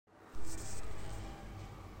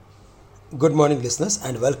Good morning, listeners,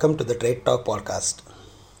 and welcome to the Trade Talk podcast.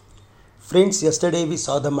 Friends, yesterday we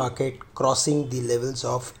saw the market crossing the levels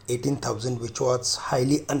of 18,000, which was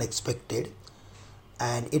highly unexpected,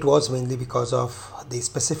 and it was mainly because of the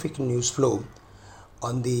specific news flow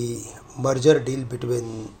on the merger deal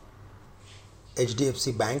between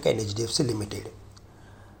HDFC Bank and HDFC Limited.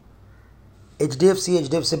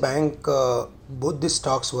 HDFC Bank, both the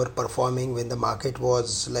stocks were performing when the market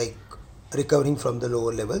was like recovering from the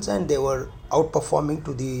lower levels, and they were outperforming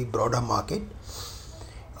to the broader market.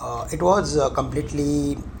 It was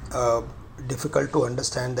completely difficult to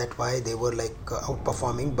understand that why they were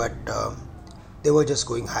outperforming, but they were just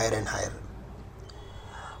going higher and higher.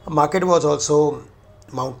 Market was also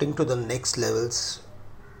mounting to the next levels,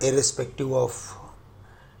 irrespective of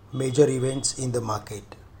major events in the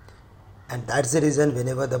market, and that's the reason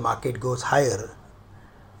whenever the market goes higher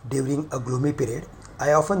during a gloomy period,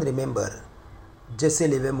 I often remember Jesse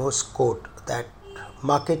Livermore's quote that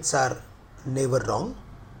markets are never wrong,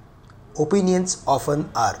 opinions often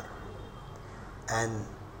are, and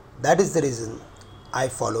that is the reason I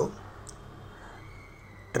follow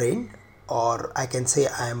trend, or I can say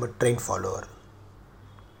I am a trend follower.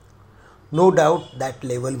 No doubt that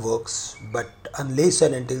level works, but unless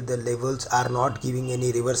and until the levels are not giving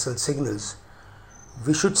any reversal signals,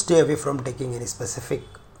 we should stay away from taking any specific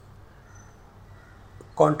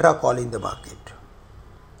contra call in the market.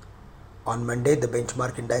 On Monday, the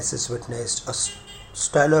benchmark indices witnessed a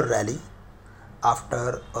stellar rally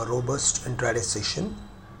after a robust intraday session.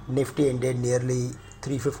 Nifty ended nearly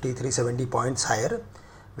 350-370 points higher,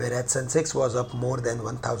 whereas Sensex was up more than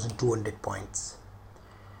 1,200 points.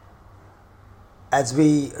 As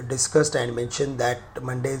we discussed and mentioned that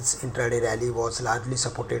Monday's intraday rally was largely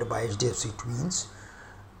supported by HDFC Twins,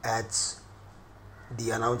 as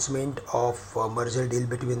the announcement of a merger deal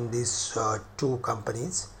between these two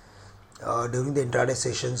companies. During the intraday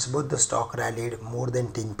sessions, both the stock rallied more than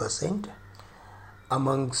 10%.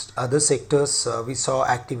 Amongst other sectors, we saw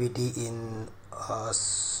activity in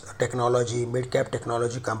technology, mid-cap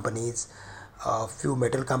technology companies. Few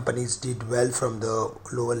metal companies did well from the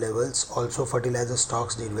lower levels. Also, fertilizer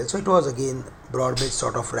stocks did well. So it was again broad-based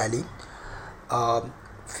sort of rally.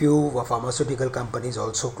 Few pharmaceutical companies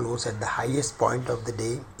also closed at the highest point of the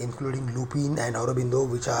day, including Lupin and Aurobindo,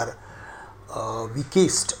 which are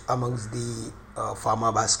weakest amongst the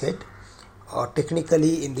pharma basket.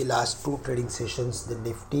 Technically, in the last two trading sessions, the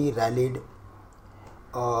Nifty rallied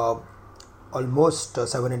almost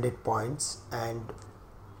 700 points, and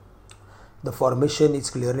the formation is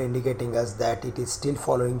clearly indicating us that it is still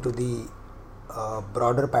following to the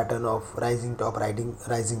broader pattern of rising top,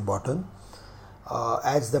 rising bottom.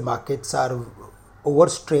 As the markets are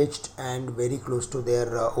overstretched and very close to their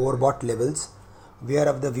overbought levels, we are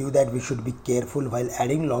of the view that we should be careful while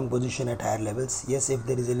adding long position at higher levels. Yes, if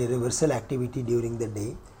there is any reversal activity during the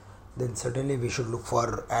day, then certainly we should look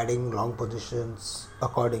for adding long positions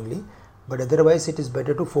accordingly. But otherwise, it is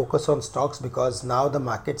better to focus on stocks, because now the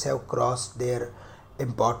markets have crossed their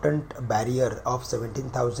important barrier of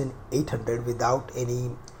 17,800 without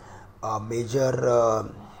any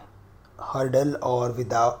major hurdle, or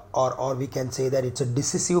without, or we can say that it's a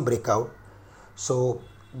decisive breakout. So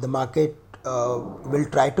the market will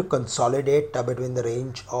try to consolidate between the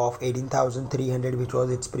range of 18,300, which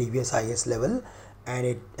was its previous highest level,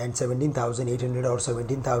 and 17,800 or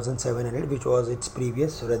 17,700, which was its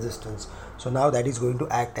previous resistance. So now that is going to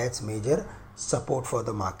act as major support for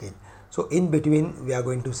the market. So in between, we are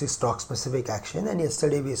going to see stock specific action, and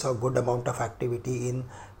yesterday we saw good amount of activity in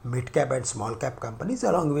mid cap and small cap companies,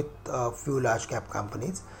 along with a few large cap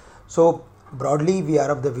companies. So broadly, we are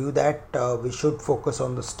of the view that we should focus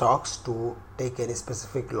on the stocks to take any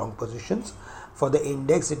specific long positions. For the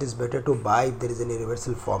index, it is better to buy if there is any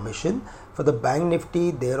reversal formation. For the bank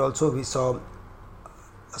Nifty, there also we saw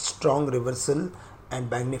a strong reversal, and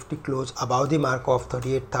bank Nifty closed above the mark of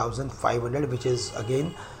 38,500, which is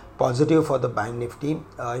again positive for the bank Nifty.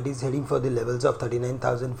 It is heading for the levels of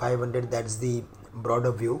 39,500. That's the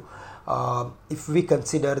broader view. If we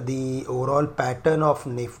consider the overall pattern of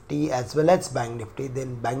Nifty as well as bank Nifty,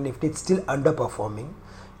 then bank Nifty is still underperforming.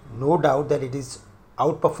 No doubt that it is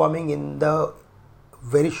outperforming in the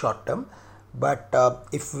very short term, but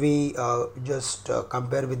if we just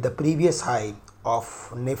compare with the previous high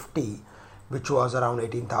of Nifty, which was around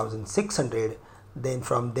 18,600, then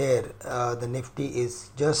from there the Nifty is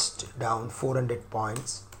just down 400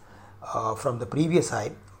 points from the previous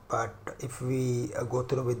high. But if we go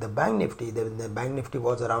through with the bank Nifty, then the bank Nifty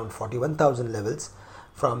was around 41,000 levels.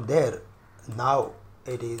 From there, now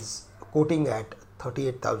it is quoting at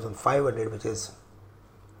 38,500, which is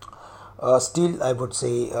still, I would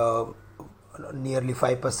say, nearly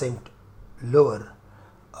 5% lower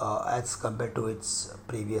as compared to its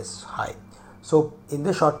previous high. So in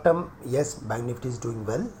the short term, yes, Bank Nifty is doing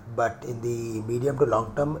well, but in the medium to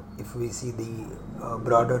long term, if we see the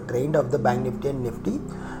broader trend of the Bank Nifty and Nifty,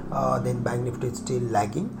 then Bank Nifty is still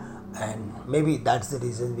lagging, and maybe that's the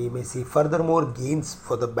reason we may see furthermore gains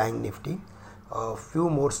for the Bank Nifty. A few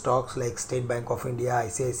more stocks like State Bank of India,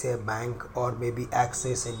 ICICI Bank, or maybe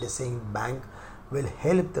Axis, IndusInd Bank will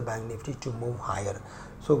help the Bank Nifty to move higher.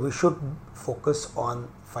 So we should focus on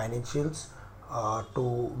financials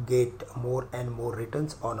to get more and more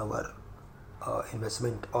returns on our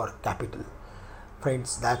investment or capital.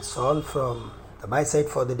 Friends, that's all from my side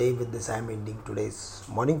for the day. With this, I am ending today's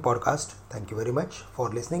morning podcast. Thank you very much for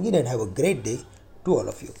listening in and have a great day to all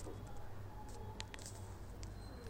of you.